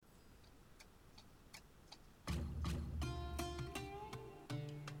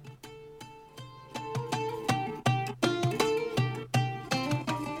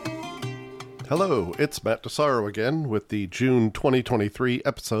Hello, it's Matt DeSaro again with the June 2023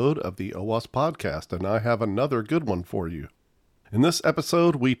 episode of the OWASP podcast, and I have another good one for you. In this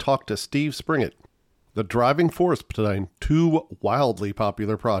episode, we talk to Steve Springett, the driving force behind two wildly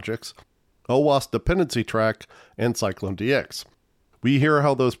popular projects, OWASP Dependency Track and CycloneDX. We hear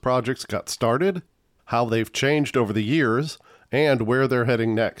how those projects got started, how they've changed over the years, and where they're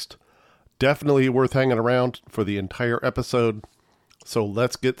heading next. Definitely worth hanging around for the entire episode, so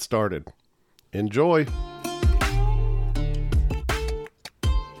let's get started. Enjoy!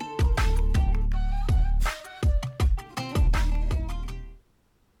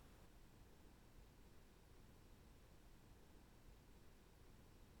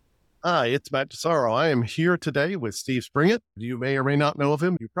 Hi, it's Matt DeSaro. I am here today with Steve Springett. You may or may not know of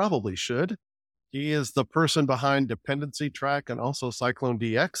him. You probably should. He is the person behind Dependency Track and also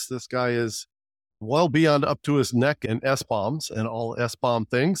CycloneDX. This guy is well beyond up to his neck in SBOMS and all SBOM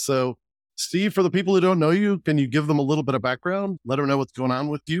things. So, Steve, for the people who don't know you, can you give them a little bit of background? Let them know what's going on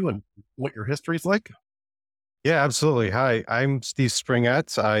with you and what your history is like? Yeah, absolutely. Hi, I'm Steve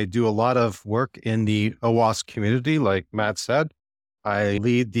Springett. I do a lot of work in the OWASP community, like Matt said. I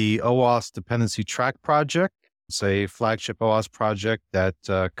lead the OWASP Dependency Track project. It's a flagship OWASP project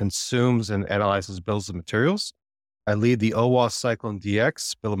that consumes and analyzes bills of materials. I lead the OWASP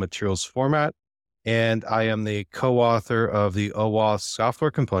CycloneDX bill of materials format, and I am the co-author of the OWASP Software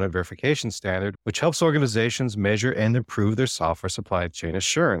Component Verification Standard, which helps organizations measure and improve their software supply chain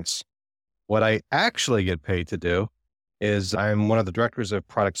assurance. What I actually get paid to do is I'm one of the directors of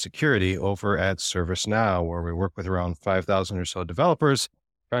product security over at ServiceNow, where we work with around 5,000 or so developers,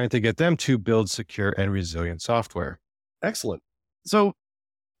 trying to get them to build secure and resilient software. Excellent. So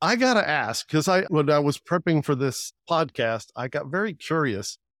I got to ask, because when I was prepping for this podcast, I got very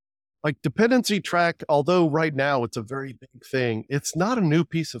curious. Like Dependency Track, although right now it's a very big thing, it's not a new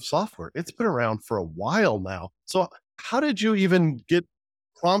piece of software. It's been around for a while now. So how did you even get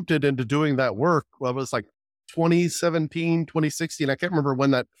prompted into doing that work? Well, it was like 2017, 2016. I can't remember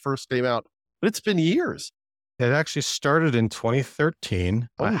when that first came out, but it's been years. It actually started in 2013.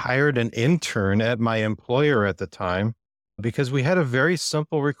 Oh. I hired an intern at my employer at the time because we had a very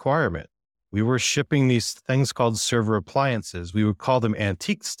simple requirement. We were shipping these things called server appliances. We would call them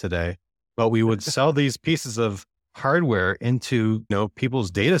antiques today, but we would sell these pieces of hardware into,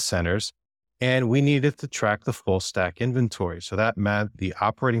 people's data centers, and we needed to track the full stack inventory. So that meant the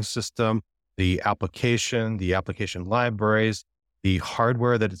operating system, the application libraries, the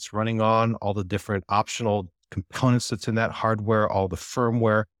hardware that it's running on, all the different optional components that's in that hardware, all the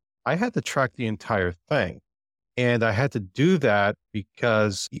firmware. I had to track the entire thing. And I had to do that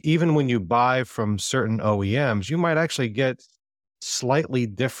because even when you buy from certain OEMs, you might actually get slightly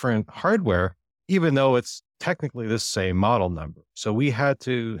different hardware, even though it's technically the same model number. So we had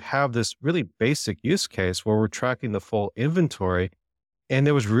to have this really basic use case where we're tracking the full inventory. And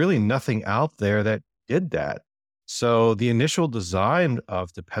there was really nothing out there that did that. So the initial design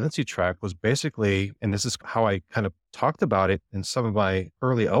of Dependency Track was basically, and this is how I kind of talked about it in some of my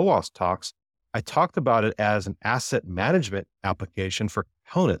early OWASP talks, I talked about it as an asset management application for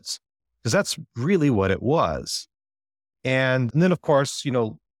components, because that's really what it was. And then, of course,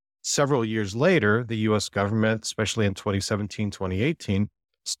 several years later, the US government, especially in 2017, 2018,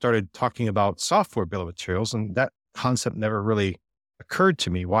 started talking about software bill of materials. And that concept never really occurred to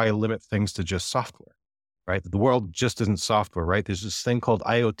me. Why limit things to just software, right? The world just isn't software, right? There's this thing called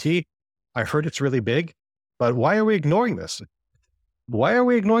IoT. I heard it's really big, but why are we ignoring this? Why are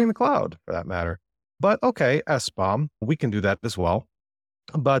we ignoring the cloud, for that matter? But okay, SBOM, we can do that as well.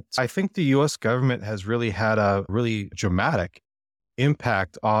 But I think the US government has really had a really dramatic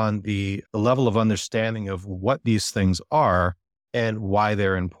impact on the level of understanding of what these things are and why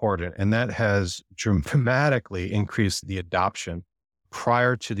they're important. And that has dramatically increased the adoption.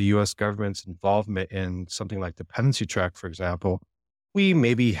 Prior to the US government's involvement in something like Dependency Track, for example, we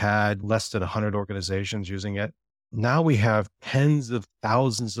maybe had less than 100 organizations using it. Now we have tens of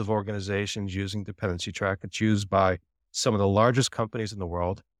thousands of organizations using Dependency Track. It's used by some of the largest companies in the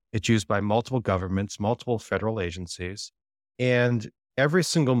world. It's used by multiple governments, multiple federal agencies. And every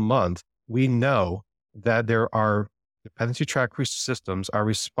single month, we know that there are Dependency Track systems are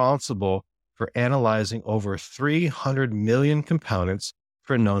responsible for analyzing over 300 million components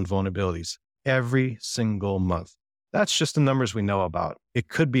for known vulnerabilities every single month. That's just the numbers we know about. It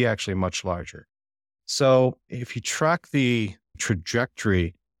could be actually much larger. So if you track the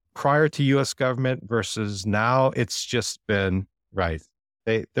trajectory prior to US government versus now, it's just been right.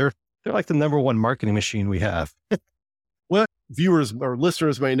 They're like the number one marketing machine we have. Well, viewers or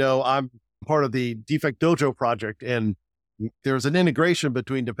listeners may know I'm part of the Defect Dojo project, and there's an integration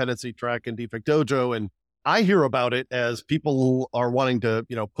between Dependency Track and Defect Dojo, and I hear about it as people are wanting to,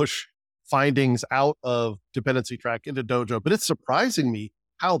 push findings out of Dependency Track into Dojo. But it's surprising me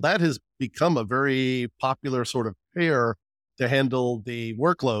how that has become a very popular sort of pair to handle the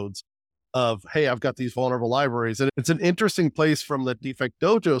workloads of, hey, I've got these vulnerable libraries. And it's an interesting place from the Defect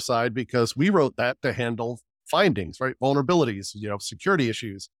Dojo side because we wrote that to handle findings, right? Vulnerabilities, security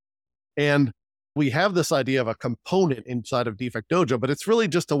issues. And we have this idea of a component inside of Defect Dojo, but it's really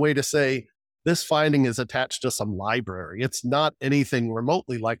just a way to say this finding is attached to some library. It's not anything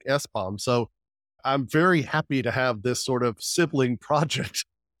remotely like SBOMS. So I'm very happy to have this sort of sibling project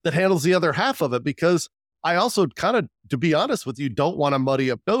that handles the other half of it, because I also kind of, to be honest with you, don't want to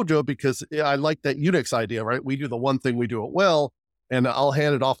muddy up Dojo, because I like that Unix idea, right? We do the one thing, we do it well, and I'll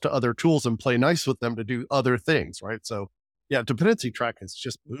hand it off to other tools and play nice with them to do other things, right? So yeah, Dependency Track is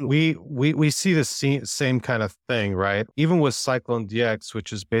just boom. We see the same kind of thing, right? Even with CycloneDX,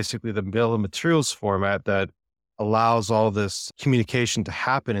 which is basically the bill of materials format that allows all this communication to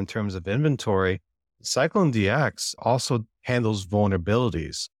happen in terms of inventory, CycloneDX also handles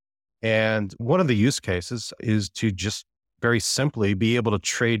vulnerabilities. And one of the use cases is to just very simply be able to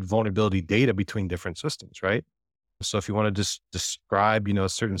trade vulnerability data between different systems, right? So if you want to just describe, a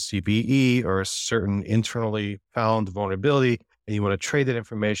certain CVE or a certain internally found vulnerability, and you want to trade that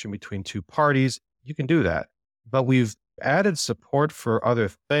information between two parties, you can do that. But we've added support for other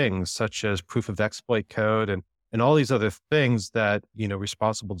things such as proof of exploit code and all these other things that,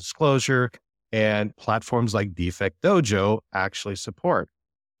 responsible disclosure and platforms like Defect Dojo actually support.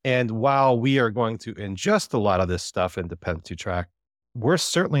 And while we are going to ingest a lot of this stuff in Dependency Track, we're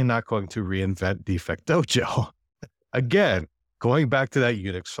certainly not going to reinvent Defect Dojo. Again, going back to that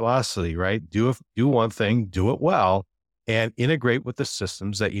Unix philosophy, right? Do one thing, do it well, and integrate with the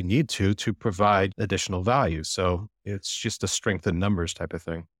systems that you need to provide additional value. So it's just a strength in numbers type of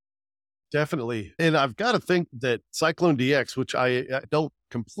thing. Definitely. And I've got to think that CycloneDX, which I don't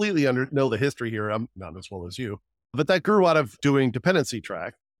completely know the history here, I'm not as well as you, but that grew out of doing Dependency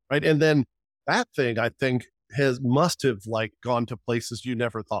Track, right? And then that thing, I think, must have gone to places you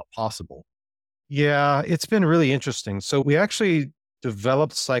never thought possible. Yeah, it's been really interesting. So we actually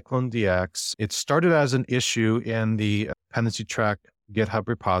developed CycloneDX. It started as an issue in the Dependency Track GitHub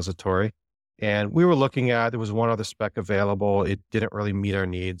repository. And we were looking at, there was one other spec available. It didn't really meet our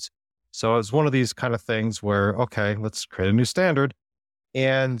needs. So it was one of these kind of things where, okay, let's create a new standard.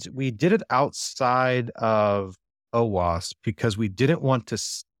 And we did it outside of OWASP because we didn't want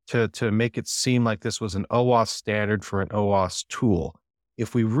to make it seem like this was an OWASP standard for an OWASP tool.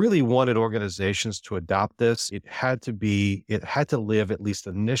 If we really wanted organizations to adopt this, it had to live at least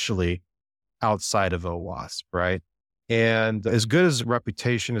initially outside of OWASP, right? And as good as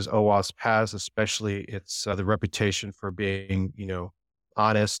reputation as OWASP has, especially it's the reputation for being,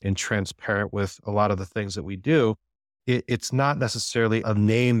 honest and transparent with a lot of the things that we do, it's not necessarily a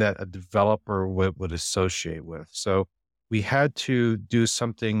name that a developer would associate with. So we had to do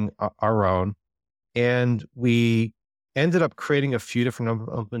something our own, and we ended up creating a few different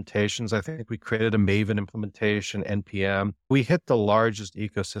implementations. I think we created a Maven implementation, NPM. We hit the largest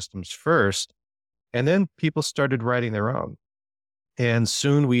ecosystems first, and then people started writing their own. And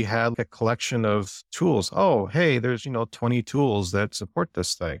soon we had a collection of tools. Oh, hey, there's, 20 tools that support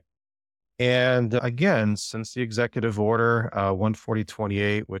this thing. And again, since the executive order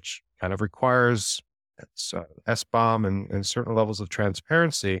 14028, which kind of requires SBOM and certain levels of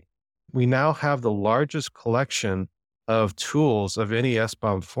transparency, we now have the largest collection of tools of any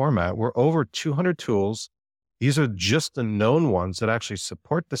SBOM format. We're over 200 tools. These are just the known ones that actually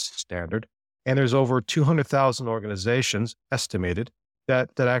support this standard. And there's over 200,000 organizations estimated that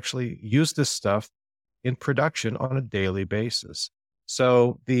actually use this stuff in production on a daily basis.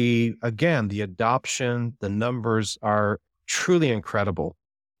 So the adoption, the numbers are truly incredible.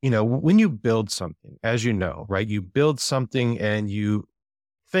 When you build something, as you know, right, you build something and you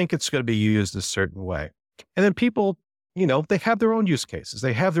think it's going to be used a certain way. And then people, they have their own use cases.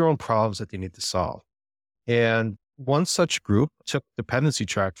 They have their own problems that they need to solve. And one such group took Dependency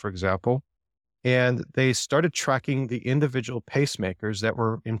Track, for example, and they started tracking the individual pacemakers that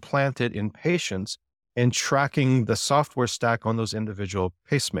were implanted in patients and tracking the software stack on those individual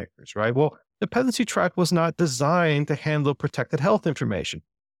pacemakers, right? Well, Dependency Track was not designed to handle protected health information.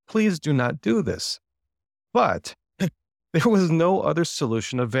 Please do not do this. But there was no other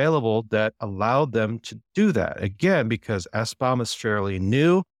solution available that allowed them to do that. Again, because SBOM is fairly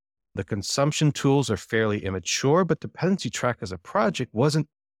new, the consumption tools are fairly immature, but Dependency Track as a project wasn't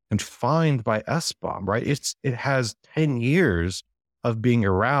confined by SBOM, right? It has 10 years of being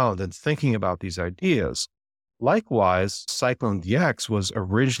around and thinking about these ideas. Likewise, CycloneDX was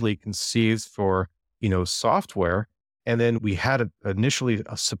originally conceived for, software. And then we had initially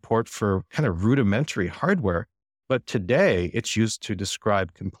a support for kind of rudimentary hardware. But today it's used to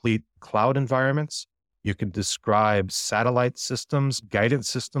describe complete cloud environments. You can describe satellite systems, guidance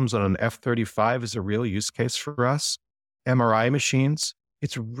systems on an F-35 is a real use case for us. MRI machines.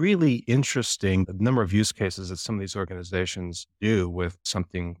 It's really interesting the number of use cases that some of these organizations do with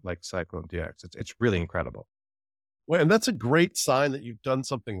something like CycloneDX. It's really incredible. Well, and that's a great sign that you've done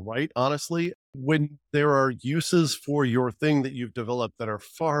something right, honestly. When there are uses for your thing that you've developed that are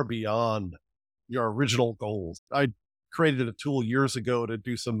far beyond your original goals. I created a tool years ago to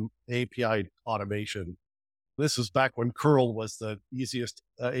do some API automation. This was back when curl was the easiest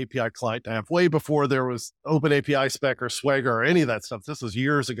API client to have, way before there was Open API Spec or Swagger or any of that stuff. This was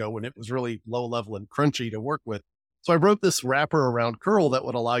years ago when it was really low level and crunchy to work with. So I wrote this wrapper around curl that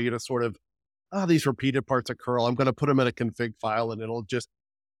would allow you to sort of, these repeated parts of curl, I'm going to put them in a config file and it'll just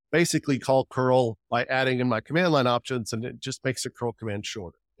basically call curl by adding in my command line options, and it just makes the curl command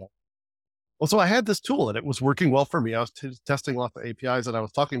shorter. Well, so I had this tool and it was working well for me. I was testing lots of APIs, and I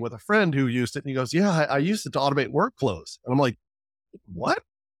was talking with a friend who used it, and he goes, yeah, I used it to automate workflows. And I'm like, what?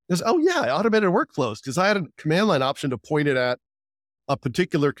 He goes, oh yeah, I automated workflows because I had a command line option to point it at a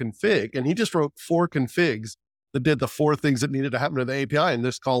particular config. And he just wrote 4 configs that did the 4 things that needed to happen to the API. And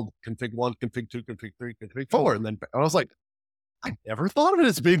this called config 1, config 2, config 3, config 4. And I was like, I never thought of it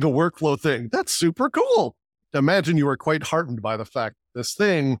as being a workflow thing. That's super cool. Imagine you were quite heartened by the fact this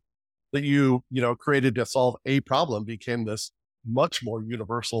thing that you created to solve a problem became this much more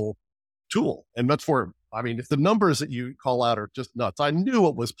universal tool. And much more, if the numbers that you call out are just nuts. I knew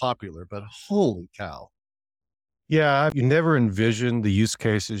it was popular, but holy cow. Yeah, you never envision the use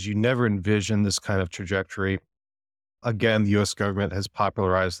cases. You never envision this kind of trajectory. Again, the US government has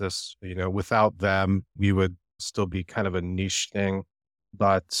popularized this. Without them, we would still be kind of a niche thing.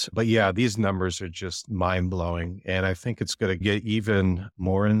 But yeah, these numbers are just mind blowing. And I think it's going to get even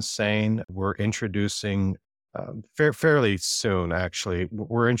more insane. We're introducing fairly soon, actually,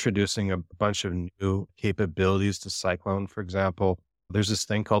 we're introducing a bunch of new capabilities to Cyclone. For example, there's this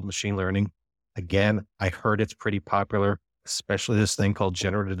thing called machine learning. Again, I heard it's pretty popular, especially this thing called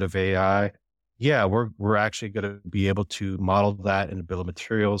generative AI. Yeah, we're actually going to be able to model that in a bill of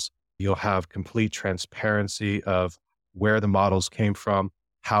materials. You'll have complete transparency of where the models came from,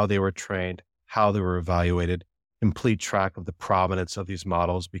 how they were trained, how they were evaluated, complete track of the provenance of these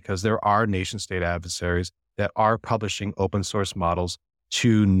models, because there are nation state adversaries that are publishing open source models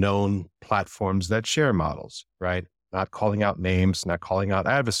to known platforms that share models, right? Not calling out names, not calling out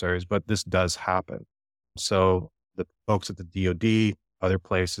adversaries, but this does happen. So the folks at the DoD, other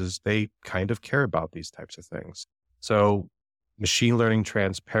places, they kind of care about these types of things. So machine learning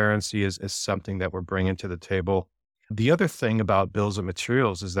transparency is something that we're bringing to the table. The other thing about bills of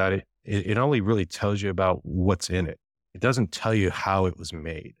materials is that it only really tells you about what's in it. It doesn't tell you how it was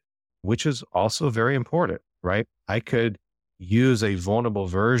made, which is also very important, right? I could use a vulnerable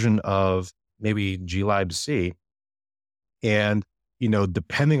version of maybe glibc, and,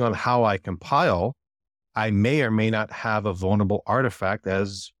 depending on how I compile, I may or may not have a vulnerable artifact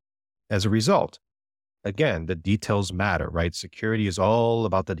as a result. Again, the details matter, right? Security is all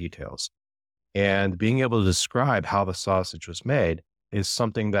about the details. And being able to describe how the sausage was made is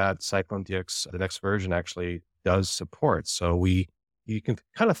something that CycloneDX, the next version, actually does support. So you can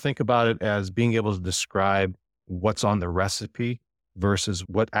kind of think about it as being able to describe what's on the recipe versus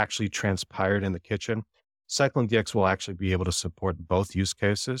what actually transpired in the kitchen. CycloneDX will actually be able to support both use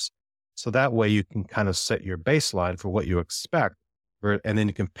cases. So that way you can kind of set your baseline for what you expect, and then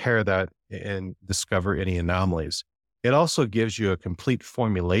you compare that and discover any anomalies. It also gives you a complete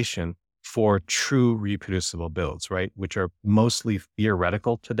formulation for true reproducible builds, right? Which are mostly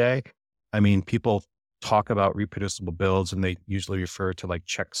theoretical today. People talk about reproducible builds and they usually refer to like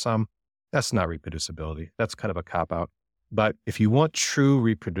checksum. That's not reproducibility. That's kind of a cop out. But if you want true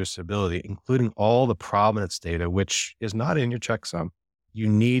reproducibility, including all the provenance data, which is not in your checksum, you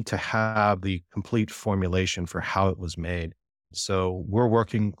need to have the complete formulation for how it was made. So we're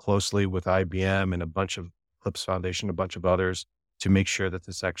working closely with IBM and a bunch of Eclipse Foundation, a bunch of others, to make sure that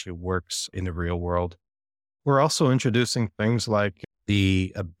this actually works in the real world. We're also introducing things like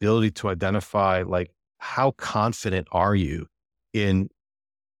the ability to identify, like, how confident are you in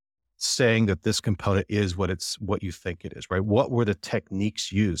saying that this component is what you think it is, right? What were the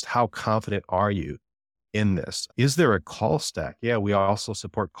techniques used? How confident are you in this? Is there a call stack? Yeah, we also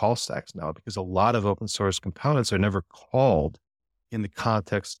support call stacks now, because a lot of open source components are never called in the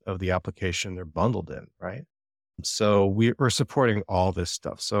context of the application they're bundled in, right? So we're supporting all this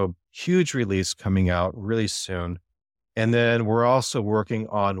stuff. So huge release coming out really soon. And then we're also working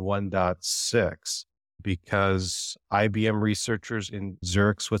on 1.6 because IBM researchers in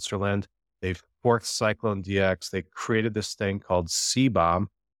Zurich, Switzerland, they've forked CycloneDX. They created this thing called SBOMS,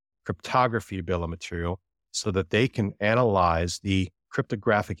 cryptography bill of material, so that they can analyze the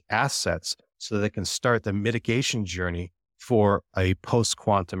cryptographic assets so that they can start the mitigation journey for a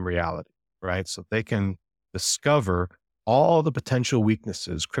post-quantum reality, right? So they can discover all the potential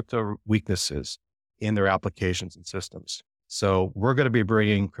weaknesses, crypto weaknesses in their applications and systems. So we're going to be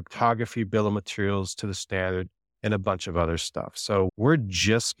bringing cryptography bill of materials to the standard and a bunch of other stuff. So we're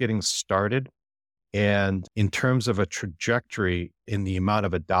just getting started. And in terms of a trajectory in the amount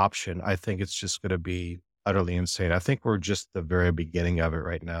of adoption, I think it's just going to be utterly insane. I think we're just at the very beginning of it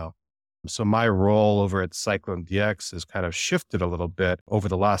right now. So my role over at CycloneDX has kind of shifted a little bit over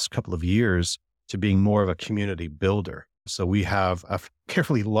the last couple of years to being more of a community builder. So we have a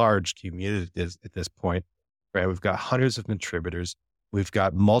fairly large community at this point, right? We've got hundreds of contributors. We've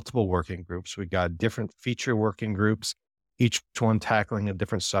got multiple working groups. We've got different feature working groups, each one tackling a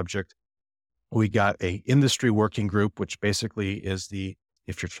different subject. We got a industry working group, which basically is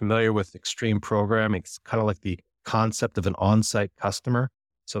if you're familiar with extreme programming, it's kind of like the concept of an on-site customer.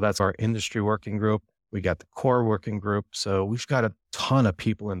 So that's our industry working group. We got the core working group. So we've got a ton of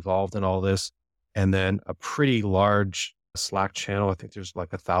people involved in all this. And then a pretty large Slack channel. I think there's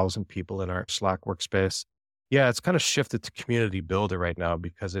like 1,000 people in our Slack workspace. Yeah, it's kind of shifted to community builder right now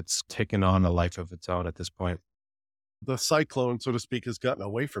because it's taken on a life of its own at this point. The cyclone, so to speak, has gotten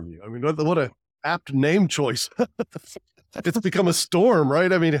away from you. I mean, what a apt name choice. It's become a storm,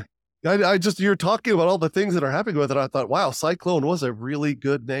 right? I mean, you're talking about all the things that are happening with it. I thought, wow, Cyclone was a really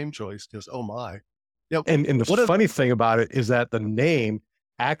good name choice. Just, oh my. Yeah. And the funny thing about it is that the name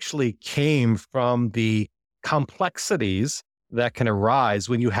actually came from the complexities that can arise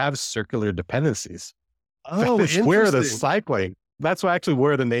when you have circular dependencies. Oh, that's where the cycling, that's actually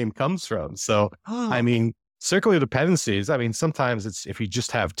where the name comes from. So, I mean, circular dependencies, I mean, sometimes it's, if you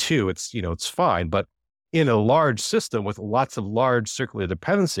just have two, it's, it's fine. But in a large system with lots of large circular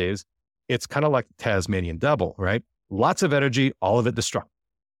dependencies, it's kind of like the Tasmanian devil, right? Lots of energy, all of it destructive.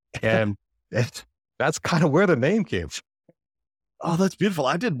 And that's kind of where the name came from. Oh, that's beautiful.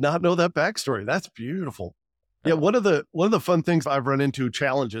 I did not know that backstory. That's beautiful. Yeah, one of the fun things I've run into,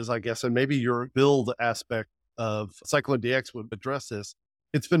 challenges, I guess, and maybe your build aspect of CycloneDX would address this.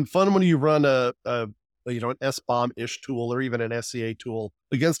 It's been fun when you run an SBOM-ish tool or even an SCA tool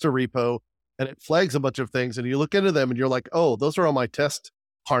against a repo, and it flags a bunch of things, and you look into them and you're like, oh, those are all my test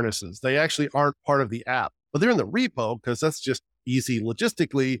harnesses. They actually aren't part of the app, but they're in the repo because that's just easy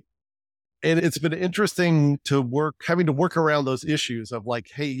logistically. And it's been interesting having to work around those issues of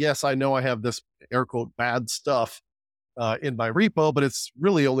like, hey, yes, I know I have this air quote bad stuff in my repo, but it's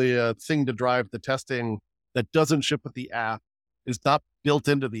really only a thing to drive the testing that doesn't ship with the app. It's not built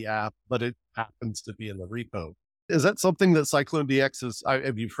into the app, but it happens to be in the repo. Is that something that CycloneDX is?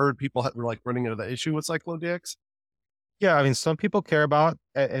 Have you heard people were like running into the issue with CycloneDX? Yeah, I mean, some people care about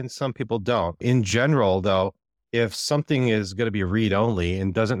and some people don't. In general, though, if something is going to be read-only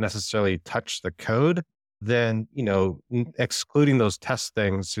and doesn't necessarily touch the code, then, excluding those test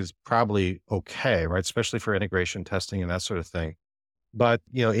things is probably okay, right? Especially for integration testing and that sort of thing. But,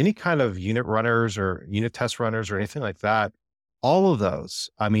 any kind of unit runners or unit test runners or anything like that, all of those,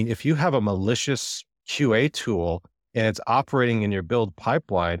 I mean, if you have a malicious QA tool and it's operating in your build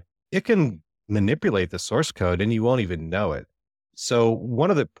pipeline, it can manipulate the source code and you won't even know it. So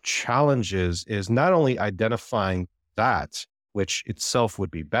one of the challenges is not only identifying that, which itself would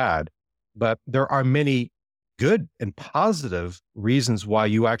be bad, but there are many good and positive reasons why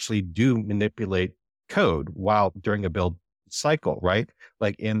you actually do manipulate code while during a build cycle, right?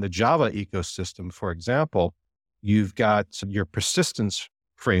 Like in the Java ecosystem, for example, you've got your persistence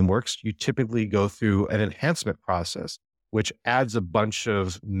frameworks. You typically go through an enhancement process, which adds a bunch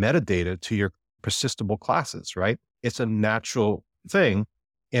of metadata to your persistable classes, right? It's a natural thing,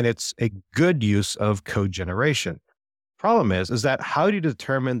 and it's a good use of code generation. Problem is that how do you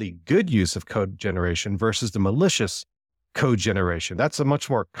determine the good use of code generation versus the malicious code generation? That's a much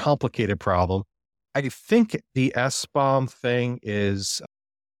more complicated problem. I think the SBOM thing is,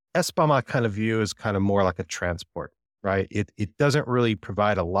 SBOM I kind of view as kind of more like a transport, right? It doesn't really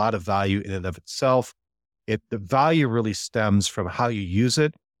provide a lot of value in and of itself. The value really stems from how you use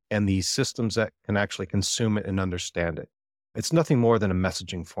it and the systems that can actually consume it and understand it. It's nothing more than a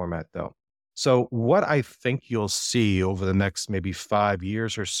messaging format though. So what I think you'll see over the next maybe 5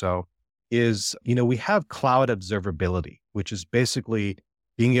 years or so is, we have cloud observability, which is basically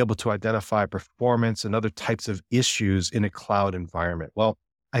being able to identify performance and other types of issues in a cloud environment. Well,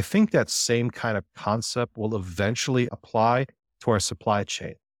 I think that same kind of concept will eventually apply to our supply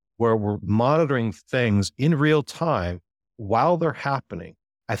chain, where we're monitoring things in real time while they're happening.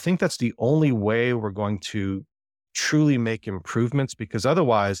 I think that's the only way we're going to truly make improvements, because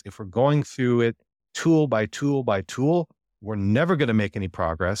otherwise, if we're going through it tool by tool by tool, we're never going to make any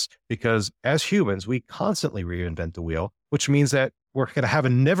progress, because as humans, we constantly reinvent the wheel, which means that we're going to have a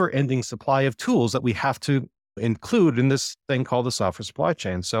never ending supply of tools that we have to include in this thing called the software supply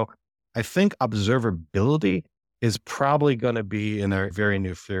chain. So I think observability is probably going to be in our very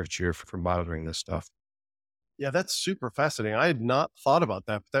near future for monitoring this stuff. Yeah, that's super fascinating. I had not thought about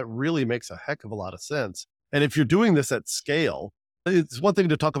that, but that really makes a heck of a lot of sense. And if you're doing this at scale, it's one thing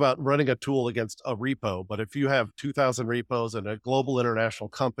to talk about running a tool against a repo, but if you have 2,000 repos and a global international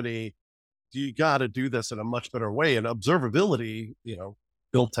company, you got to do this in a much better way. And observability,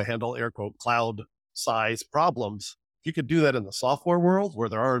 built to handle air quote cloud size problems. If you could do that in the software world where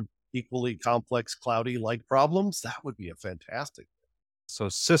there are equally complex cloudy like problems, that would be a fantastic. So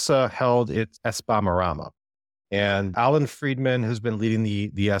CISA held its SBOMorama, and Alan Friedman, who's been leading the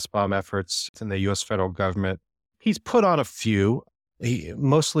SBOM efforts in the US federal government, he's put on a few,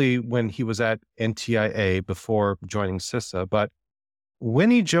 mostly when he was at NTIA before joining CISA. But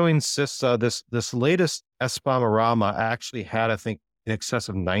when he joined CISA, this latest SBOMorama actually had, I think, in excess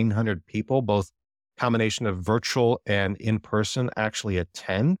of 900 people, both combination of virtual and in person, actually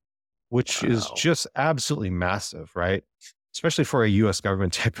attend, which is just absolutely massive, right? Especially for a US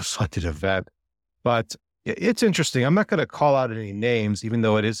government type of funded event. But it's interesting. I'm not going to call out any names, even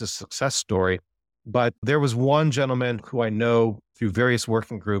though it is a success story. But there was one gentleman who I know through various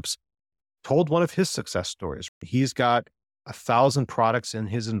working groups told one of his success stories. He's got 1,000 products in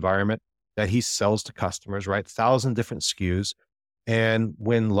his environment that he sells to customers, right? 1,000 different SKUs. And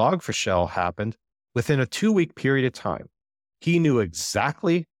when Log4Shell happened, within a 2-week period of time, he knew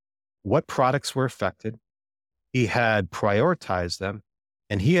exactly what products were affected. He had prioritized them,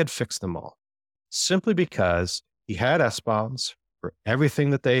 and he had fixed them all, simply because he had SBOMs for everything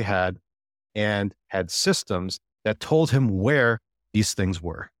that they had and had systems that told him where these things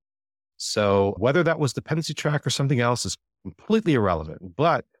were. So whether that was dependency track or something else is completely irrelevant.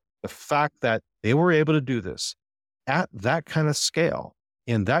 But the fact that they were able to do this at that kind of scale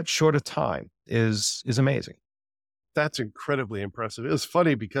in that short a time is amazing. That's incredibly impressive. It was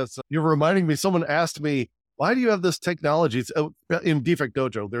funny because you're reminding me, someone asked me, why do you have this technology? In Defect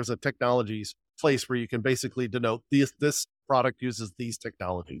Dojo, there's a technologies place where you can basically denote this product uses these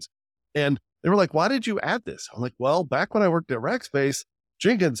technologies. And they were like, why did you add this? I'm like, well, back when I worked at Rackspace,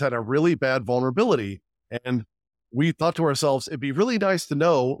 Jenkins had a really bad vulnerability. And we thought to ourselves, it'd be really nice to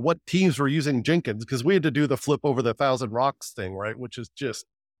know what teams were using Jenkins, because we had to do the flip over the 1,000 rocks thing, right? Which is just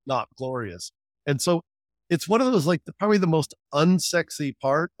not glorious. And so it's one of those, like, probably the most unsexy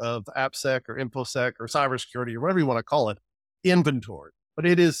part of AppSec or InfoSec or cybersecurity or whatever you want to call it, inventory. But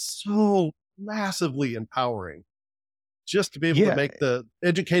it is so massively empowering just to be able to make the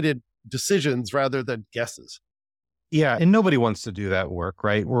educated decisions rather than guesses. Yeah. And nobody wants to do that work,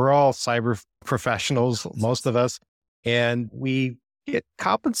 right? We're all cyber professionals, most of us, and we get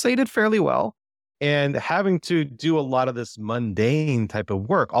compensated fairly well. And having to do a lot of this mundane type of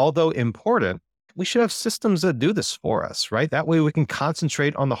work, although important, we should have systems that do this for us, right? That way we can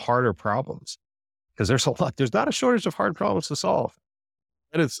concentrate on the harder problems, because there's not a shortage of hard problems to solve.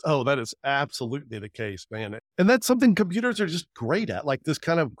 That is absolutely the case, man. And that's something computers are just great at, like this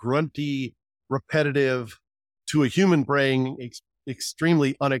kind of grunty, repetitive, to a human brain,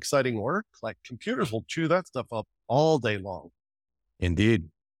 extremely unexciting work. Like computers will chew that stuff up all day long. Indeed.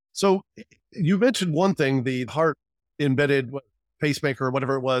 So you mentioned one thing, the heart embedded pacemaker or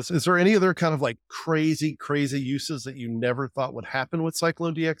whatever it was. Is there any other kind of like crazy uses that you never thought would happen with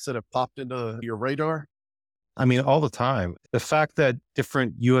CycloneDX that have popped into your radar? I mean, all the time. The fact that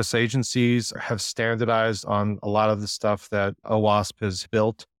different US agencies have standardized on a lot of the stuff that OWASP has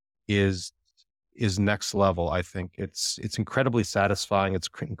built is next level. I think it's incredibly satisfying. It's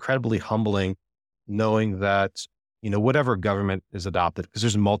incredibly humbling knowing that, whatever government is adopted, because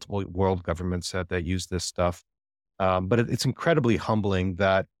there's multiple world governments that use this stuff. But it's incredibly humbling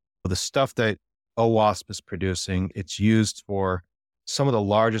that the stuff that OWASP is producing, it's used for some of the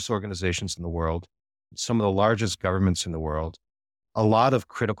largest organizations in the world, some of the largest governments in the world, a lot of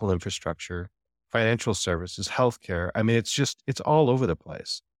critical infrastructure, financial services, healthcare. I mean, it's all over the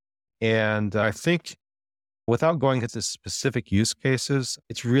place. And I think without going into specific use cases,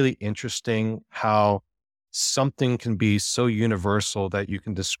 it's really interesting how something can be so universal that you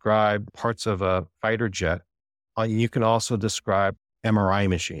can describe parts of a fighter jet. You can also describe MRI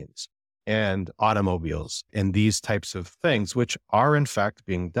machines and automobiles and these types of things, which are in fact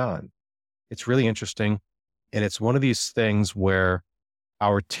being done. It's really interesting. And it's one of these things where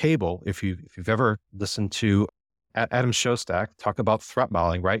our table, if you've ever listened to Adam Shostak talk about threat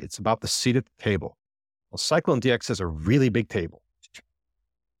modeling, right? It's about the seat at the table. Well, CycloneDX has a really big table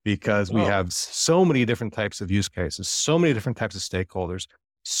because we have so many different types of use cases, so many different types of stakeholders,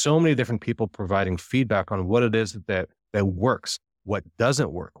 so many different people providing feedback on what it is that works, what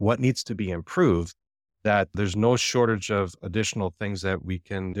doesn't work, what needs to be improved, that there's no shortage of additional things that we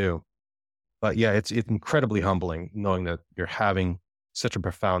can do. But yeah, it's incredibly humbling knowing that you're having such a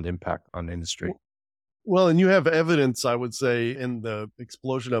profound impact on the industry. Well, and you have evidence, I would say, in the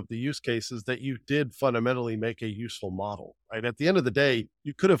explosion of the use cases that you did fundamentally make a useful model, right? At the end of the day,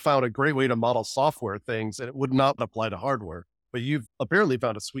 you could have found a great way to model software things and it would not apply to hardware, but you've apparently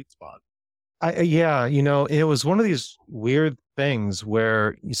found a sweet spot. Yeah, it was one of these weird things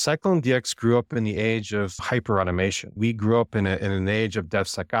where CycloneDX grew up in the age of hyper automation. We grew up in an age of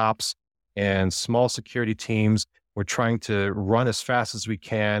DevSecOps and small security teams. We're trying to run as fast as we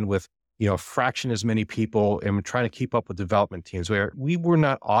can with a fraction as many people, and we're trying to keep up with development teams where we were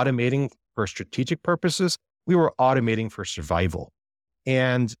not automating for strategic purposes. We were automating for survival.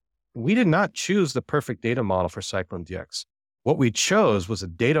 And we did not choose the perfect data model for CycloneDX. What we chose was a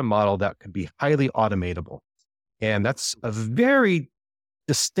data model that could be highly automatable. And that's a very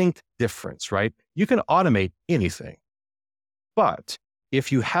distinct difference, right? You can automate anything. But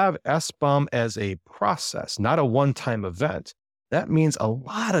if you have SBOM as a process, not a one-time event, that means a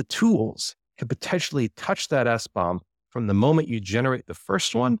lot of tools can potentially touch that SBOM from the moment you generate the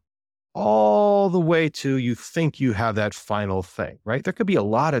first one all the way to you think you have that final thing, right? There could be a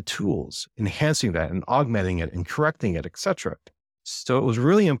lot of tools enhancing that and augmenting it and correcting it, et cetera. So it was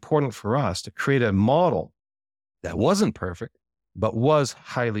really important for us to create a model that wasn't perfect, but was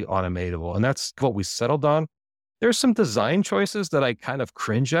highly automatable. And that's what we settled on. There's some design choices that I kind of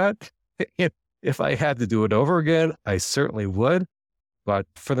cringe at. If I had to do it over again, I certainly would. But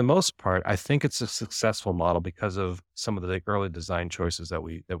for the most part, I think it's a successful model because of some of the early design choices that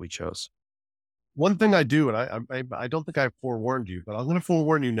we chose. One thing I do, and I don't think I forewarned you, but I'm going to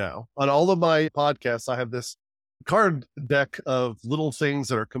forewarn you now. On all of my podcasts, I have this card deck of little things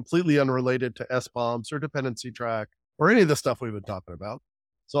that are completely unrelated to SBOMs or dependency track or any of the stuff we've been talking about.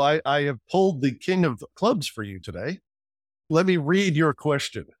 So I have pulled the king of clubs for you today. Let me read your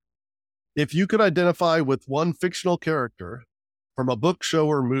question. If you could identify with one fictional character from a book, show,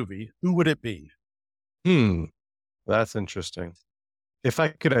 or movie, who would it be? That's interesting. If I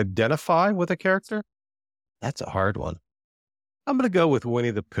could identify with a character, that's a hard one. I'm going to go with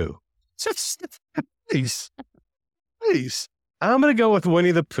Winnie the Pooh. Please. I'm going to go with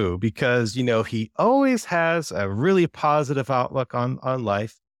Winnie the Pooh because, he always has a really positive outlook on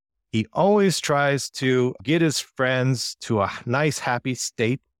life. He always tries to get his friends to a nice, happy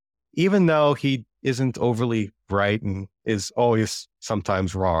state, even though he isn't overly bright and is always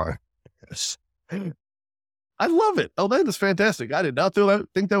sometimes wrong. I love it. Oh, that is fantastic. I did not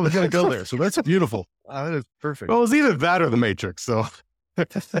think that was going to go there. So that's beautiful. That is perfect. Well, it was either that or the Matrix. So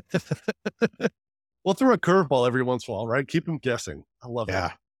we'll throw a curveball every once in a while, right? Keep them guessing. I love it.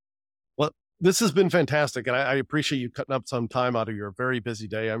 Yeah. Well, this has been fantastic. And I appreciate you cutting up some time out of your very busy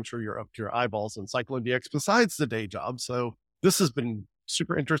day. I'm sure you're up to your eyeballs in CycloneDX besides the day job. So this has been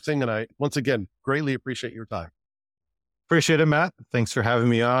super interesting. And I, once again, greatly appreciate your time. Appreciate it, Matt. Thanks for having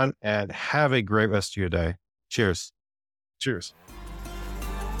me on and have a great rest of your day. Cheers. Cheers.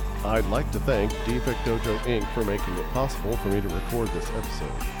 I'd like to thank Defect Dojo Inc. for making it possible for me to record this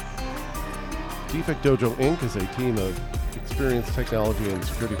episode. Defect Dojo Inc. is a team of experienced technology and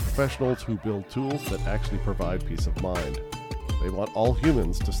security professionals who build tools that actually provide peace of mind. They want all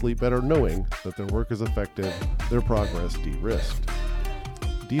humans to sleep better knowing that their work is effective, their progress de-risked.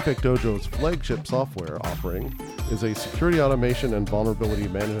 Defect Dojo's flagship software offering is a security automation and vulnerability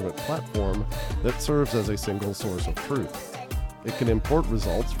management platform that serves as a single source of truth. It can import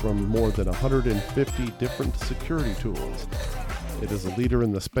results from more than 150 different security tools. It is a leader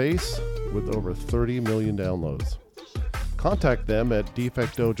in the space with over 30 million downloads. Contact them at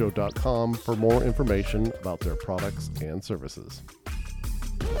defectdojo.com for more information about their products and services.